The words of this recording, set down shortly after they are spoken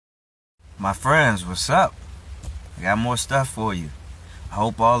My friends, what's up? I got more stuff for you. I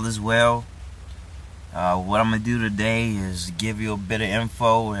hope all is well. What I'm going to do today is give you a bit of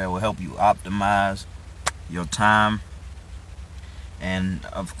info that will help you optimize your time. And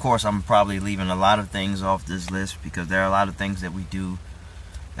of course, I'm probably leaving a lot of things off this list because there are a lot of things that we do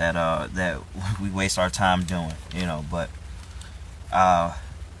that we waste our time doing, But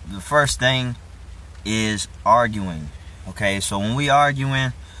the first thing is arguing. Okay, so when we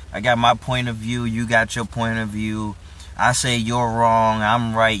arguing, I got my point of view, you got your point of view. I say you're wrong,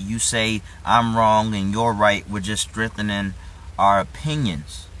 I'm right. You say I'm wrong and you're right. We're just strengthening our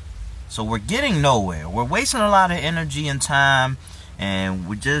opinions. So we're getting nowhere. We're wasting a lot of energy and time, and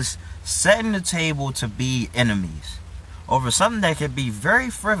we're just setting the table to be enemies over something that could be very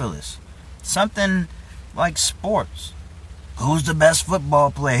frivolous. Something like sports. Who's the best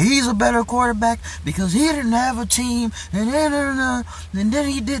football player? He's a better quarterback because he didn't have a team, and then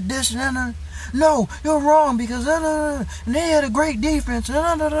he did this. No, you're wrong because and they had a great defense.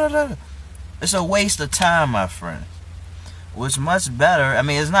 It's a waste of time, my friend. What's much better? I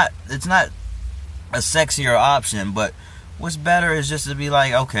mean, it's not a sexier option, but what's better is just to be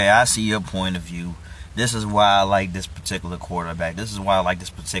like, okay, I see your point of view. This is why I like this particular quarterback. This is why I like this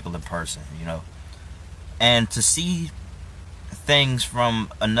particular person. And to see things from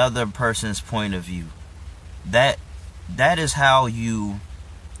another person's point of view, that is how you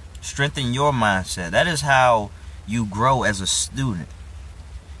strengthen your mindset. That is how you grow as a student.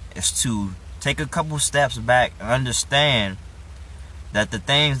 Is to take a couple steps back and understand that the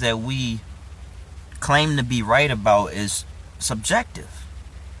things that we claim to be right about is subjective.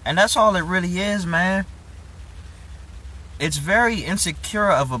 And that's all it really is, man. It's very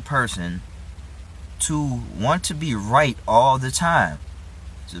insecure of a person to want to be right all the time.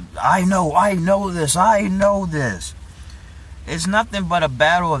 I know this. It's nothing but a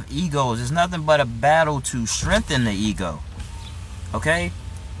battle of egos. It's nothing but a battle to strengthen the ego. Okay?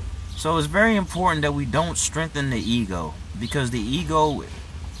 So it's very important that we don't strengthen the ego, because the ego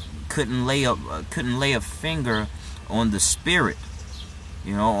couldn't lay a finger on the spirit,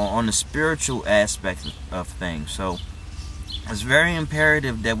 on the spiritual aspect of things. So it's very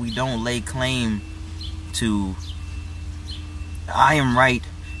imperative that we don't lay claim to I am right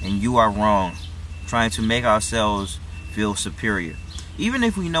and you are wrong, trying to make ourselves feel superior. Even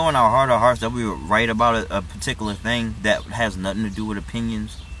if we know in our heart of hearts that we were right about a particular thing that has nothing to do with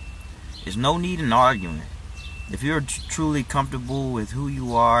opinions, there's no need in arguing. If you're truly comfortable with who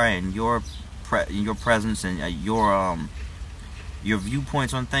you are and your presence and your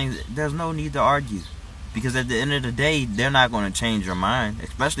viewpoints on things, there's no need to argue, because at the end of the day, they're not going to change your mind,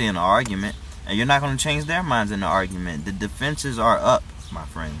 especially in an argument. And you're not going to change their minds in the argument. The defenses are up, my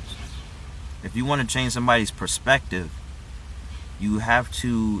friends. If you want to change somebody's perspective, you have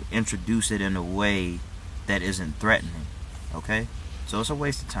to introduce it in a way that isn't threatening. Okay? So it's a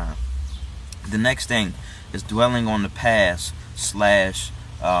waste of time. The next thing is dwelling on the past /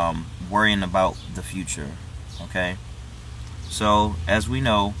 worrying about the future. Okay? So, as we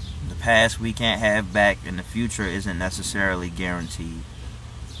know, the past we can't have back, and the future isn't necessarily guaranteed.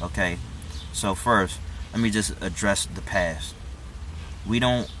 Okay? So first, let me just address the past. We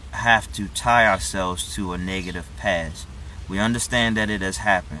don't have to tie ourselves to a negative past. We understand that it has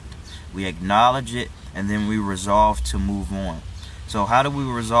happened. We acknowledge it, and then we resolve to move on. So how do we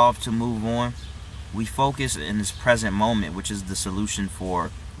resolve to move on? We focus in this present moment, which is the solution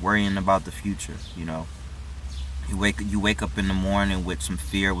for worrying about the future. You wake up in the morning with some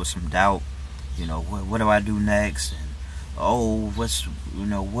fear, with some doubt. What do I do next?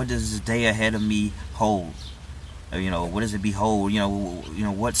 What does the day ahead of me hold? What does it behold?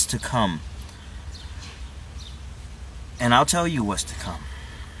 What's to come? And I'll tell you what's to come.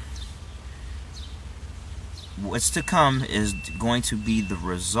 What's to come is going to be the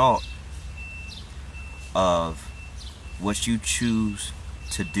result of what you choose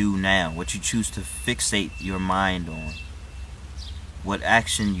to do now, what you choose to fixate your mind on, what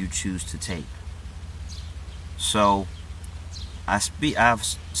action you choose to take. So I've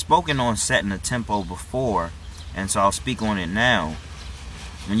spoken on setting a tempo before, and so I'll speak on it now.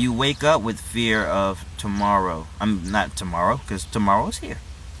 When you wake up with fear of tomorrow, not tomorrow, because tomorrow's here.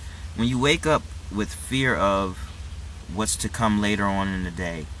 When you wake up with fear of what's to come later on in the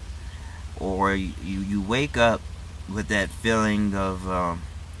day, or you wake up with that feeling of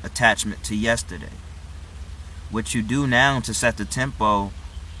attachment to yesterday, what you do now to set the tempo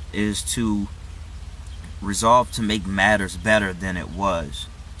is to resolve to make matters better than it was,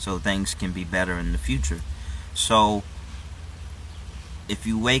 so things can be better in the future. So if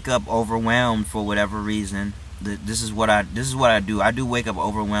you wake up overwhelmed for whatever reason, this is what I do. I do wake up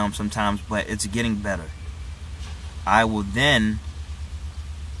overwhelmed sometimes, but it's getting better. I will then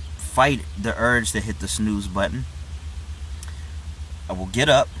fight the urge to hit the snooze button. I will get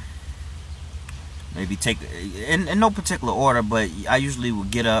up, maybe take, in no particular order, but I usually will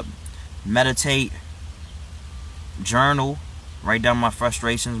get up, meditate, journal, write down my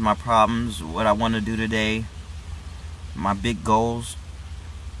frustrations, my problems, what I want to do today, my big goals,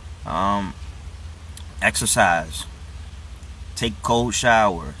 exercise, take cold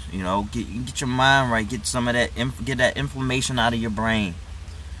showers, get your mind right, get some of that, get that inflammation out of your brain,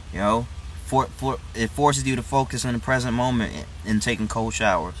 it forces you to focus in the present moment in taking cold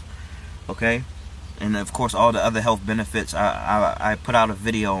showers, okay? And of course all the other health benefits, I put out a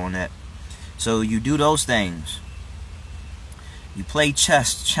video on that. So you do those things. You play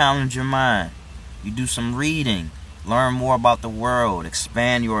chess, challenge your mind. You do some reading, learn more about the world,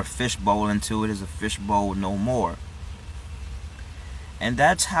 expand your fishbowl until it is a fishbowl no more. And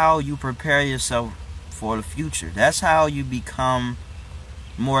that's how you prepare yourself for the future. That's how you become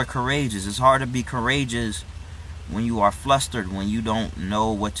more courageous. It's hard to be courageous when you are flustered, when you don't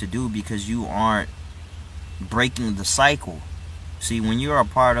know what to do because you aren't breaking the cycle. See, when you're a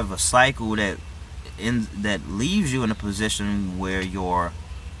part of a cycle that leaves you in a position where you're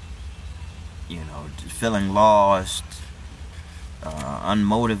feeling lost,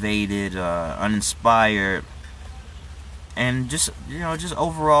 unmotivated, uninspired, and just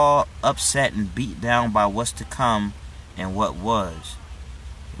overall upset and beat down by what's to come and what was.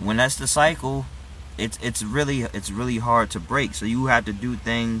 When that's the cycle, it's really hard to break. So you have to do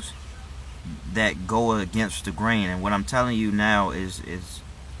things that go against the grain, and what I'm telling you now is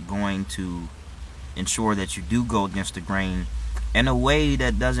going to ensure that you do go against the grain in a way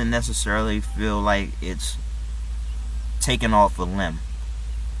that doesn't necessarily feel like it's taken off a limb.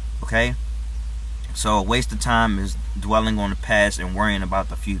 Okay? So a waste of time is dwelling on the past and worrying about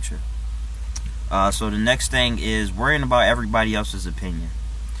the future. So the next thing is worrying about everybody else's opinion.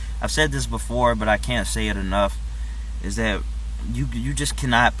 I've said this before, but I can't say it enough, is that you just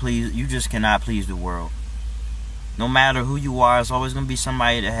cannot please the world. No matter who you are, it's always going to be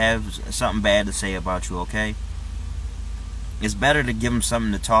somebody that has something bad to say about you, okay? It's better to give them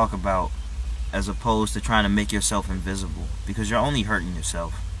something to talk about as opposed to trying to make yourself invisible, because you're only hurting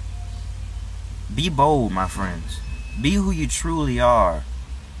yourself. Be bold, my friends. Be who you truly are.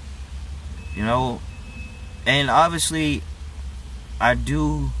 And obviously I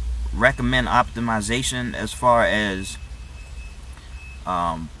do recommend optimization as far as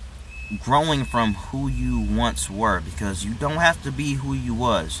growing from who you once were, because you don't have to be who you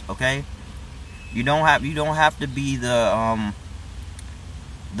was, okay? You don't have to be the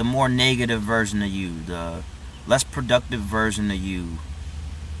more negative version of you, the less productive version of you,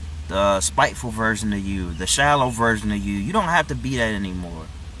 the spiteful version of you, the shallow version of you. You don't have to be that anymore.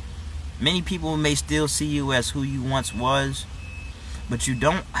 Many people may still see you as who you once was, but you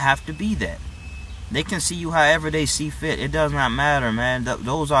don't have to be that. They can see you however they see fit. It does not matter, man.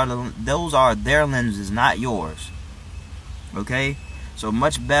 Those are their lenses, not yours. Okay? So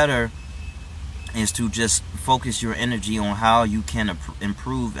much better is to just focus your energy on how you can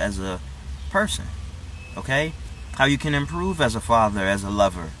improve as a person. Okay? How you can improve as a father, as a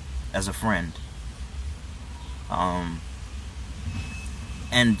lover, as a friend.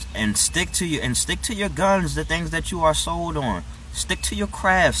 And stick to your guns, the things that you are sold on. Stick to your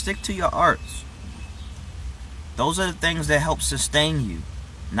craft, stick to your arts. Those are the things that help sustain you,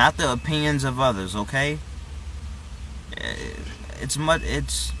 not the opinions of others, okay? It's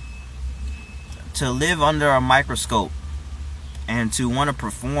to live under a microscope and to want to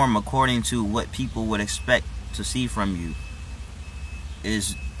perform according to what people would expect to see from you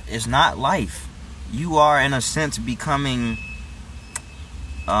is not life. You are, in a sense, becoming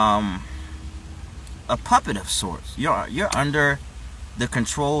a puppet of sorts. You're under the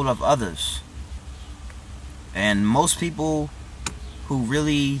control of others. And most people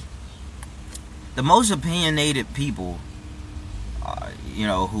the most opinionated people,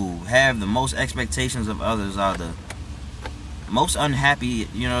 who have the most expectations of others are the most unhappy.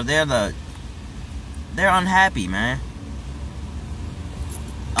 They're unhappy, man.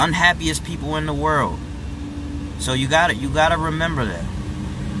 Unhappiest people in the world. So you gotta remember that.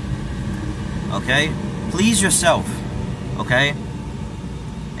 Okay? Please yourself. Okay?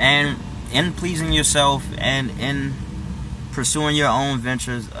 And in pleasing yourself and in pursuing your own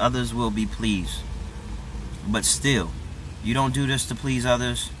ventures, others will be pleased. But still, you don't do this to please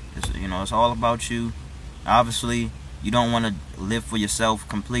others. It's all about you. Obviously, you don't want to live for yourself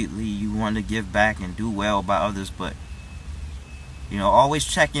completely. You want to give back and do well by others, but always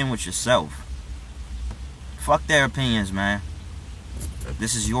check in with yourself. Fuck their opinions, man.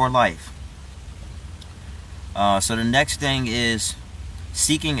 This is your life. So the next thing is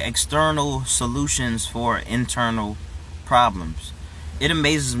seeking external solutions for internal problems. It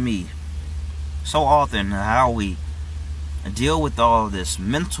amazes me so often how we deal with all this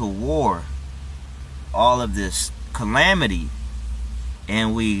mental war, all of this calamity,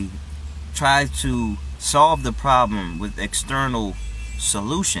 and we try to solve the problem with external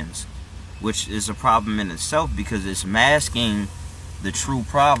solutions, which is a problem in itself because it's masking the true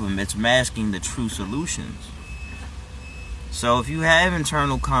problem. It's masking the true solutions. So if you have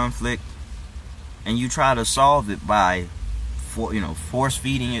internal conflict and you try to solve it by force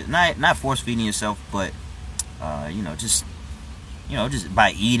feeding it, not force feeding yourself, but just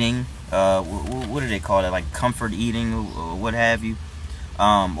by eating, what do they call it, like comfort eating or what have you,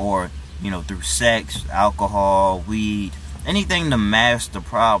 or through sex, alcohol, weed, anything to mask the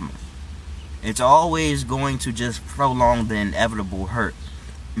problem. It's always going to just prolong the inevitable hurt.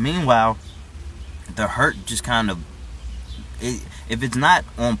 Meanwhile, the hurt just kind of, if it's not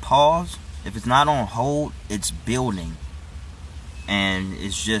on pause, if it's not on hold, it's building. And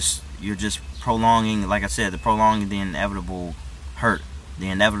it's just, you're just prolonging, like I said, prolonging the inevitable hurt, the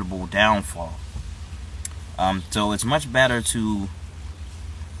inevitable downfall. So it's much better to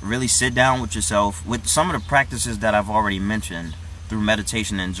really sit down with yourself with some of the practices that I've already mentioned through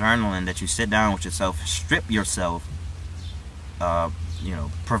meditation and journaling, that you sit down with yourself, strip yourself,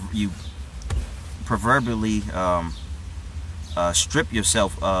 you proverbially strip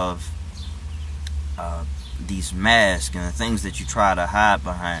yourself of these masks and the things that you try to hide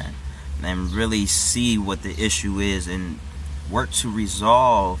behind, and really see what the issue is and work to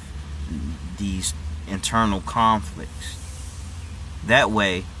resolve these internal conflicts. That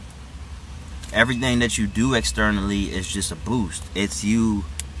way, everything that you do externally is just a boost. It's you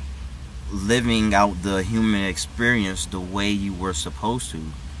living out the human experience the way you were supposed to.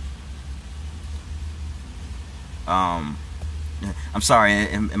 I'm sorry,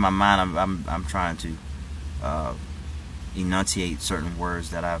 in my mind I'm trying to enunciate certain words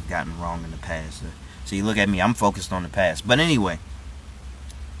that I've gotten wrong in the past. So you look at me, I'm focused on the past. But anyway,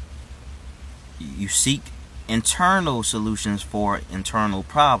 you seek internal solutions for internal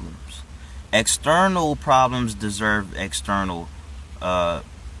problems. External problems deserve external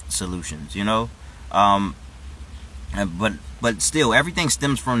solutions, but still, everything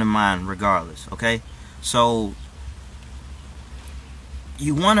stems from the mind regardless, okay? So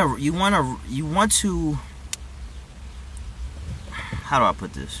you want to how do I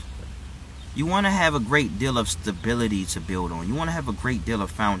put this? You want to have a great deal of stability to build on. You want to have a great deal of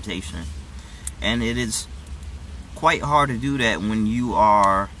foundation. And it is quite hard to do that when you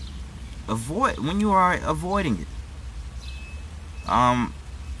are avoiding it. And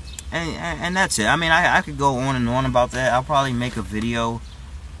that's it. I mean, I could go on and on about that. I'll probably make a video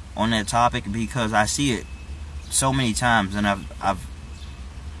on that topic because I see it so many times, and I've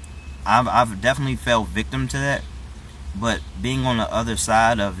definitely fell victim to that. But being on the other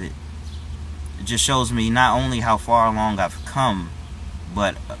side of it, it just shows me not only how far along I've come,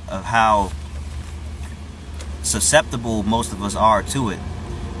 but of how susceptible most of us are to it.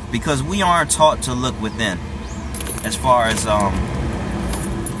 Because we aren't taught to look within. As far as the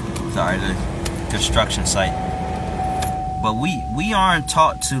construction site. But we aren't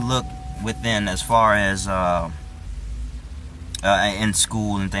taught to look within as far as in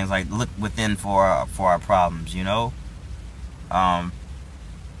school and things like look within for our problems,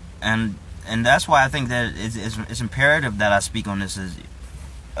 and that's why I think that it's imperative that I speak on this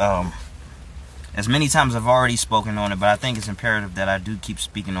as many times I've already spoken on it, but I think it's imperative that I do keep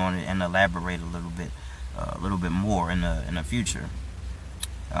speaking on it and elaborate a little bit more in the future.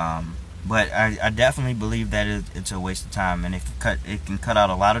 But I definitely believe that it's a waste of time, and it can cut out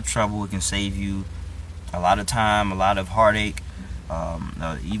a lot of trouble. It can save you a lot of time, a lot of heartache,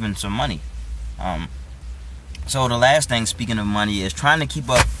 even some money. So the last thing, speaking of money, is trying to keep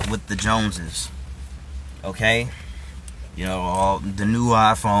up with the Joneses. Okay? All the new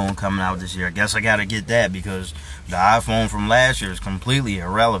iPhone coming out this year. I guess I gotta get that because the iPhone from last year is completely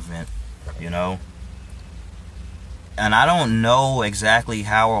irrelevant, And I don't know exactly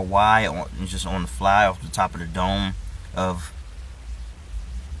how or why, just on the fly off the top of the dome, of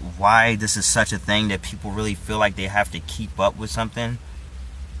why this is such a thing that people really feel like they have to keep up with something.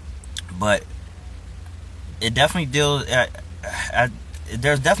 But it definitely deals.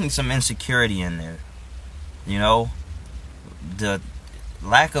 There's definitely some insecurity in there. The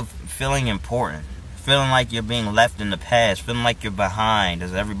lack of feeling important, feeling like you're being left in the past, feeling like you're behind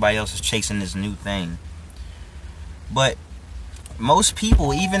as everybody else is chasing this new thing. But most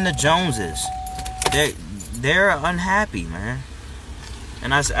people, even the Joneses, they're unhappy, man.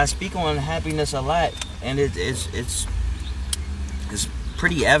 And I speak on unhappiness a lot, and it's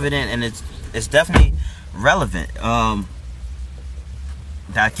pretty evident, and it's definitely relevant.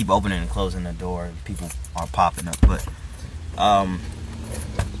 I keep opening and closing the door, and people are popping up, but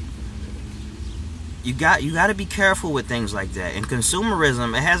you got to be careful with things like that. And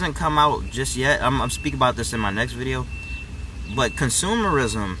consumerism, it hasn't come out just yet. I'm speaking about this in my next video, but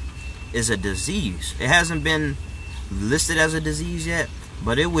consumerism is a disease. It hasn't been listed as a disease yet,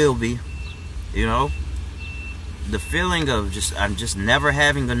 but it will be. You know, the feeling of I'm just never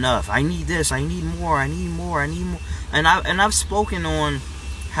having enough. I need this, I need more, I need more, I need more. And I've spoken on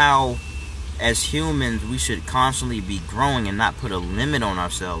how as humans we should constantly be growing and not put a limit on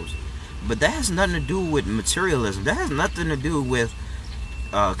ourselves. But that has nothing to do with materialism. That has nothing to do with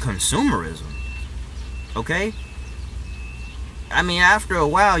consumerism. Okay? I mean, after a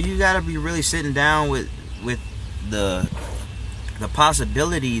while, you gotta be really sitting down with the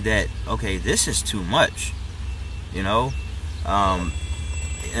possibility that, okay, this is too much. You know?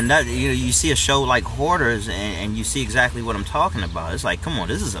 And that you see a show like Hoarders, and you see exactly what I'm talking about. It's like, come on,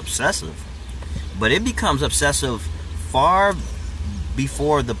 this is obsessive. But it becomes obsessive far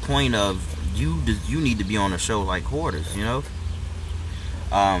before the point of you need to be on a show like Hoarders, you know.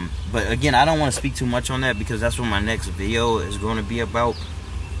 But again, I don't want to speak too much on that because that's what my next video is going to be about.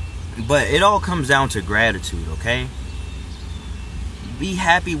 But it all comes down to gratitude, okay? Be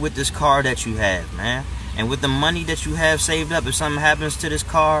happy with this car that you have, man. And with the money that you have saved up, if something happens to this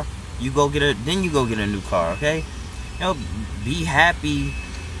car, you go get a new car, okay? You know, be happy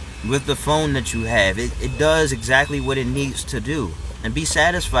with the phone that you have. It does exactly what it needs to do. And be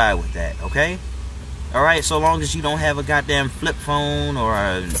satisfied with that, okay? Alright, so long as you don't have a goddamn flip phone or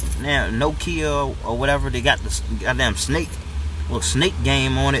a Nokia or whatever, they got this goddamn little snake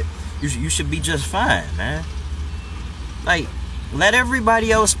game on it, you should be just fine, man. Like, let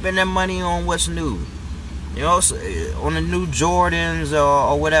everybody else spend their money on what's new. You know, on the new Jordans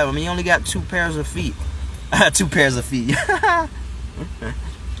or whatever. I mean, you only got 2 pairs of feet. 2 pairs of feet.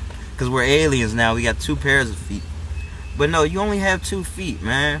 Because we're aliens now, we got 2 pairs of feet. But no, you only have 2 feet,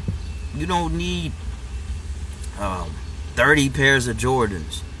 man. You don't need 30 pairs of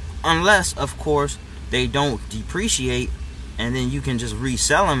Jordans. Unless, of course, they don't depreciate, and then you can just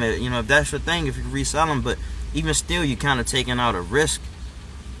resell them. You know, if that's your thing, if you resell them. But even still, you're kind of taking out a risk.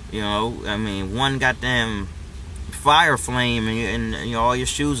 You know, I mean, one goddamn fire flame and you know, all your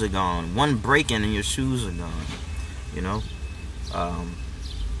shoes are gone. One break-in and your shoes are gone. You know,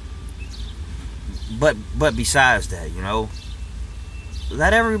 but besides that, you know,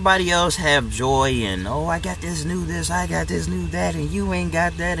 let everybody else have joy and, oh, I got this new this, I got this new that, and you ain't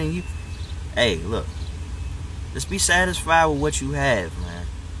got that, and you. Hey, look, just be satisfied with what you have, man,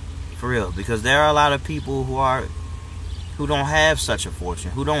 for real, because there are a lot of people who don't have such a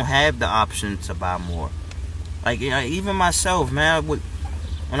fortune, who don't have the option to buy more. Like, you know, even myself, man, when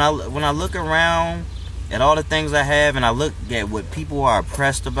I look around at all the things I have, and I look at what people are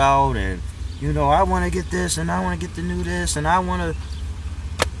oppressed about, and, you know, I want to get this, and I want to get the new this, and I want to,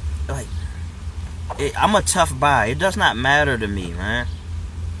 like, I'm a tough buy. It does not matter to me, man.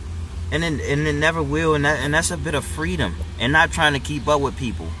 And it never will, and that's a bit of freedom, and not trying to keep up with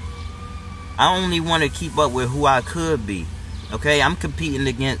people. I only want to keep up with who I could be. Okay, I'm competing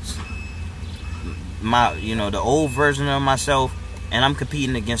against my, you know, the old version of myself, and I'm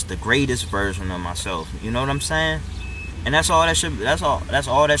competing against the greatest version of myself. You know what I'm saying? And that's all that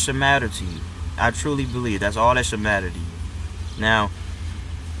should matter to you. I truly believe that's all that should matter to you. Now,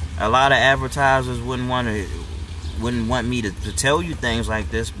 a lot of advertisers wouldn't want me to tell you things like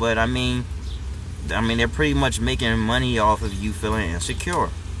this, but I mean they're pretty much making money off of you feeling insecure.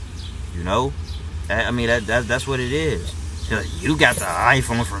 You know, I mean that's what it is. You got the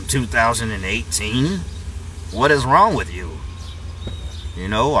iPhone from 2018. What is wrong with you? You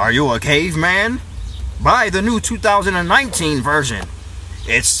know, are you a caveman? Buy the new 2019 version.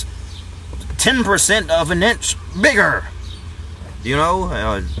 It's 10% of an inch bigger. You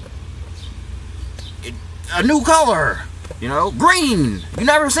know, a new color. You know, green. You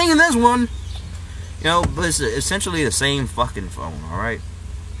never seen this one. You know, but it's essentially the same fucking phone. All right.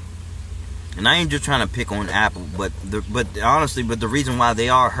 And I ain't just trying to pick on Apple, but honestly, the reason why they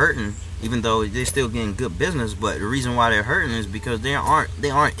are hurting, even though they're still getting good business, but the reason why they're hurting is because they aren't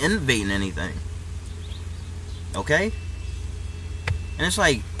innovating anything. Okay? And it's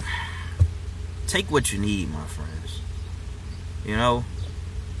like, take what you need, my friends. You know,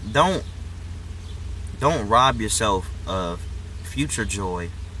 don't rob yourself of future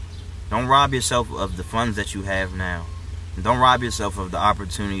joy. Don't rob yourself of the funds that you have now. Don't rob yourself of the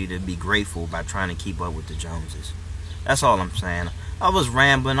opportunity to be grateful by trying to keep up with the Joneses. That's all I'm saying. I was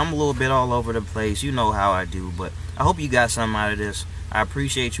rambling. I'm a little bit all over the place. You know how I do. But I hope you got something out of this. I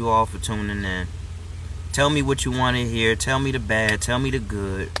appreciate you all for tuning in. Tell me what you want to hear. Tell me the bad. Tell me the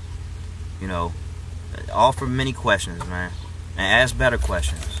good. You know, offer many questions, man. And ask better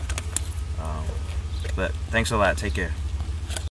questions. But thanks a lot. Take care.